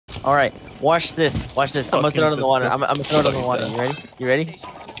All right, watch this. Watch this. I'm gonna throw it in the water. I'm gonna throw it in the water. You ready? You ready?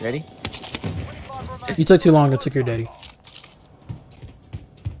 You ready? You took too long. It took your daddy.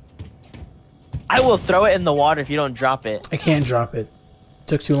 I will throw it in the water if you don't drop it. I can't drop it. It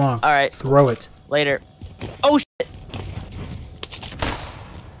took too long. All right. Throw it. Later. Oh shit.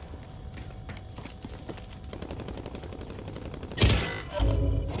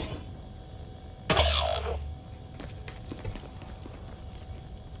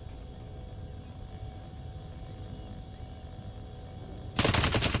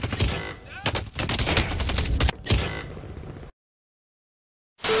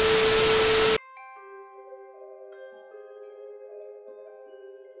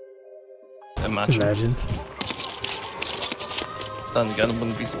 Imagine. Then again, I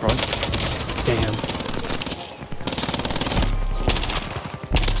wouldn't be surprised. Damn.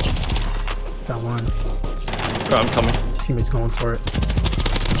 Got one. Right, I'm coming. Teammate's going for it.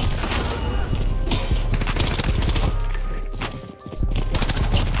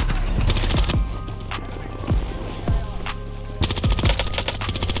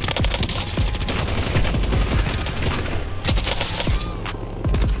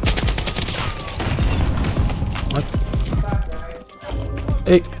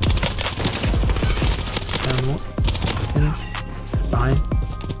 Hey. Down one. Behind.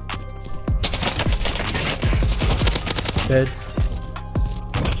 Dead.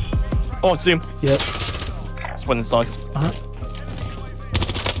 Oh, I see him. Yep. Just went inside.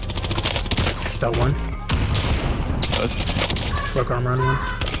 Got one. Good. Broke armor on one.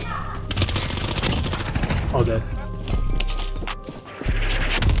 All dead.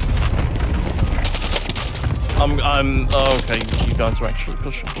 Oh, okay, you guys are actually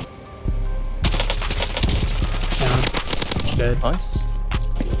pushing. Down. Dead. Nice.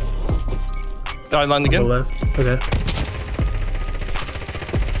 Guy line again. On the left. Okay.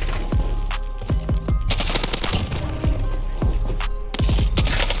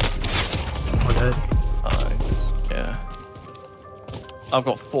 All dead. Nice. Yeah. I've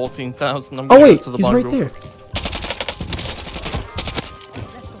got 14,000. Oh wait, he's right there.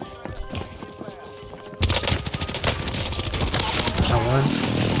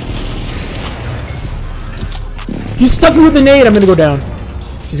 You stuck me with the nade. I'm gonna go down.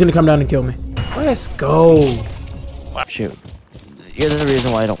 He's gonna come down and kill me. Let's go. Shoot. You're the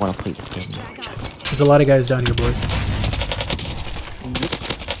reason why I don't want to play this game. There's a lot of guys down here, boys.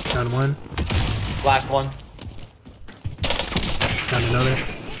 Down one. Last one. Down another.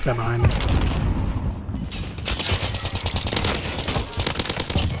 Guy behind me.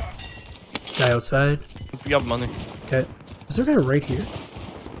 Guy outside. We have money. Okay. Is there a guy right here?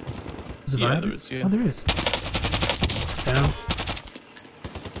 Is it Yeah, vibe? there is, yeah. Oh, there is. Down.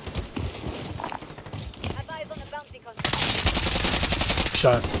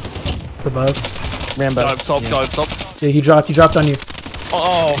 Shots. Above. Rambo. Go up top, go up top. Yeah, he dropped on you.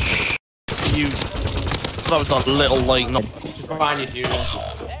 Oh, you. That was a little late. Not He's behind you, Fusion.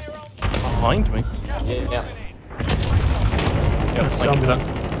 behind me. Yeah. Yeah, thank you for that.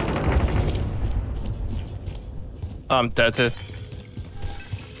 I'm dead here.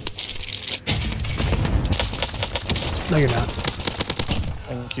 No, you're not.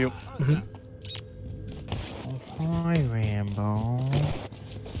 Thank you. Hi, Rambo.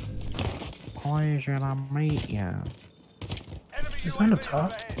 Why should I meet you? Is mine up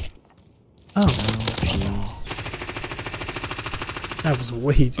top? Oh. That was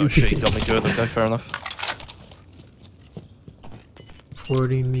way too Oh shit, you big. got me good. Okay, fair enough.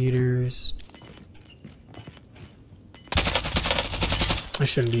 40 meters. I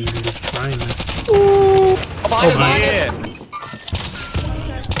shouldn't be even trying this. Oh yeah!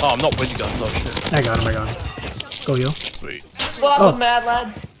 Oh, I'm not with you guys. Oh shit. I got him. Go, yo. Sweet. Swap him, mad lad.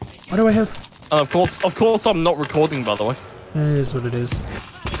 What do I have? Of course, I'm not recording. By the way. It is what it is.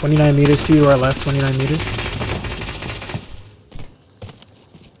 29 meters to our left. 29 meters.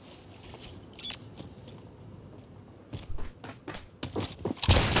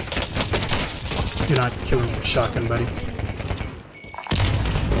 You're not killing me with shotgun, buddy.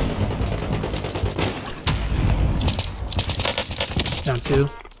 Down two.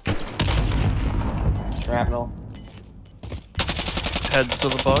 Shrapnel. Head to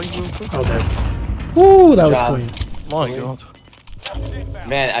the bug real quick. Oh, there. Woo, that was job. clean. My god.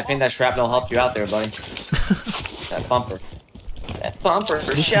 Man, I think that shrapnel helped you out there, buddy. That bumper. That bumper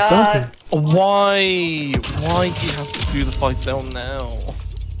shot. Why do you have to do the fight sale now?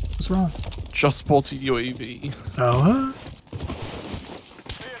 What's wrong? Just spotted UAV. Oh, huh?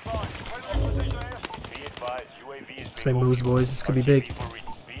 Let's make moves, boys. This could be big.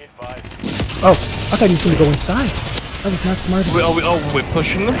 Oh, I thought he was gonna go inside. That was not smart. We're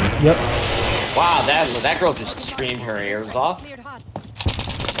pushing them? Yep. Wow, that girl just screamed her ears off. Do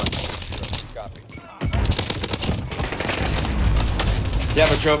you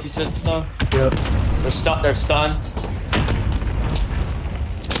have a trophy system? Yep. They're stunned.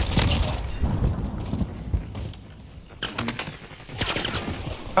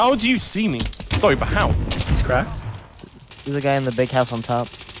 How do you see me? Sorry, but how? He's cracked. There's a guy in the big house on top.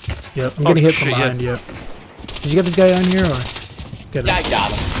 Yep. I'm getting hit from shit, behind. Yep. Did you get this guy on here or? Get Yeah, I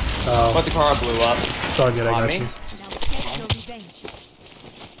got him. Oh. But the car blew up. It's all good. I got you.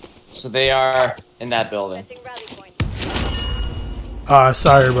 So they are in that building.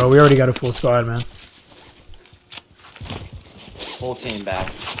 Sorry, bro. We already got a full squad, man. Full team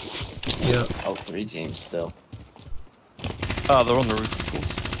back. Yep. Oh, 3 teams still. Oh, they're on the roof, of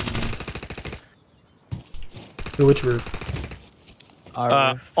course. Which roof?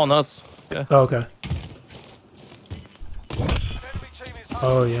 Our roof. On us. Yeah. Oh, okay.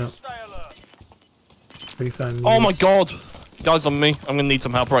 Oh, yeah. 35 meters. Oh my god! Guys on me. I'm gonna need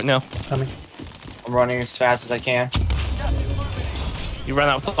some help right now. Coming. I'm running as fast as I can. He ran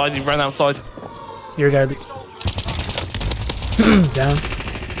outside, he ran outside. Here, guy. Down.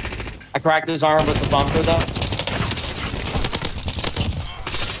 I cracked his arm with the bumper though.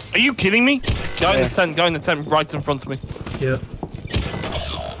 Are you kidding me? Guy in the tent, right in front of me. Yep.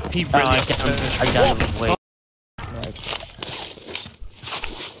 He really I got him. Wait.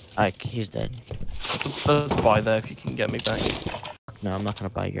 Alright, he's dead. Let's buy there if you can get me back. No, I'm not gonna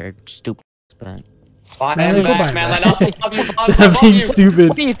buy your stupid spent. Buy Man, him go back, buy man. him Let up you. Stop being stupid.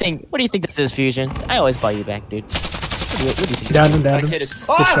 What do you think? What do you think this is, Fusion? I always buy you back, dude. What do you think? Down him, down That him. kid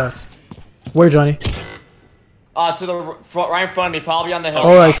Good is. shots. Where, Johnny? To the front, right in front of me, probably on the hill.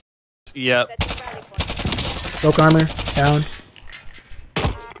 Alright. Yeah. Broke armor. Down.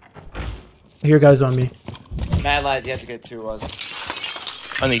 Here, guys on me. Mad lads, you have to get to us.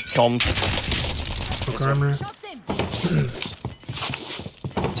 I need comms. Broke armor.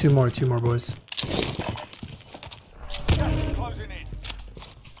 Two more, boys.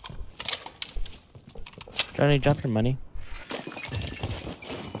 Johnny, drop your money.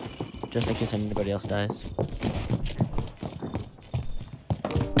 Just in case anybody else dies.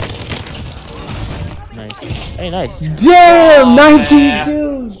 Nice. Hey, nice. Damn! 19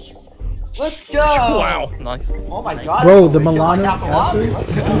 kills! Let's go! Wow, nice. Oh my god. Bro, the Milano castle.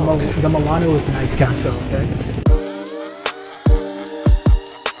 The Milano is a nice castle, okay?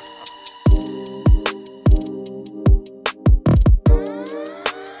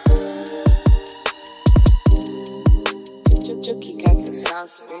 Got the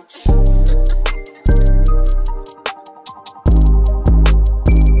sauce, bitch.